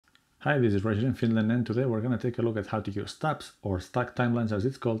Hi, this is Roger in Finland, and today we're going to take a look at how to use tabs, or stacked timelines as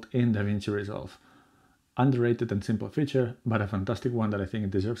it's called, in Davinci Resolve. Underrated and simple feature, but a fantastic one that I think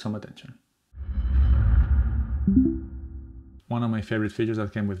deserves some attention. One of my favorite features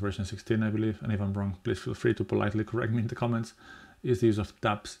that came with version 16, I believe, and if I'm wrong, please feel free to politely correct me in the comments, is the use of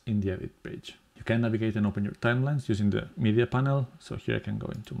tabs in the edit page. You can navigate and open your timelines using the media panel. So here I can go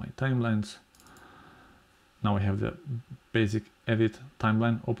into my timelines. Now I have the basic edit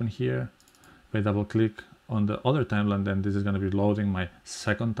timeline open here. If I double click on the other timeline, then this is going to be loading my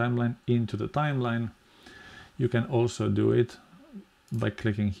second timeline into the timeline. You can also do it by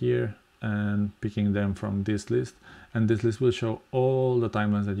clicking here and picking them from this list. And this list will show all the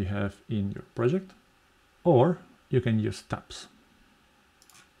timelines that you have in your project. Or you can use tabs.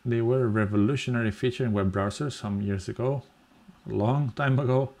 They were a revolutionary feature in web browsers some years ago, a long time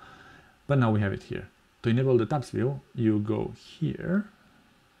ago, but now we have it here. To enable the tabs view, you go here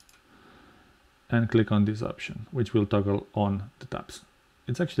and click on this option, which will toggle on the tabs.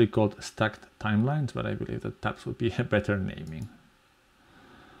 It's actually called stacked timelines, but I believe that tabs would be a better naming.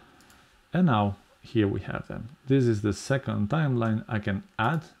 And now here we have them. This is the second timeline. I can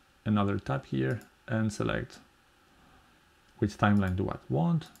add another tab here and select which timeline do I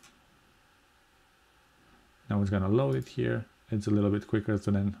want. Now it's going to load it here. It's a little bit quicker to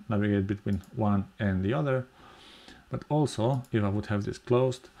then navigate between one and the other. But also, if I would have this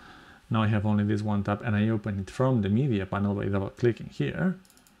closed, now I have only this one tab and I open it from the media panel by double clicking here,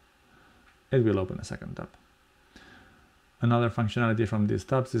 it will open a second tab. Another functionality from these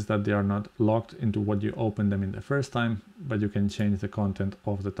tabs is that they are not locked into what you opened them in the first time, but you can change the content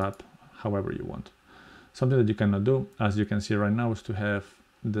of the tab however you want. Something that you cannot do, as you can see right now, is to have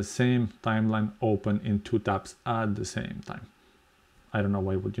the same timeline open in two tabs at the same time. I don't know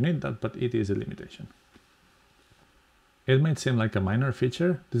why would you need that, but it is a limitation. It might seem like a minor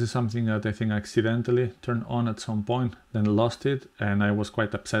feature. This is something that I think I accidentally turned on at some point, then lost it, and I was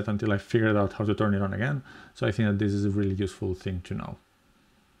quite upset until I figured out how to turn it on again. So I think that this is a really useful thing to know.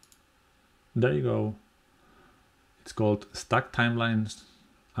 There you go. It's called stacked timelines.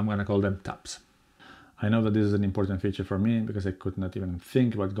 I'm gonna call them tabs. I know that this is an important feature for me because I could not even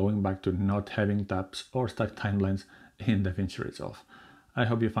think about going back to not having tabs or stacked timelines in Davinci Resolve. I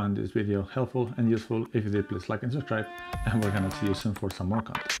hope you found this video helpful and useful. If you did, please like and subscribe, and we're gonna see you soon for some more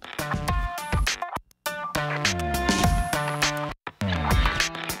content.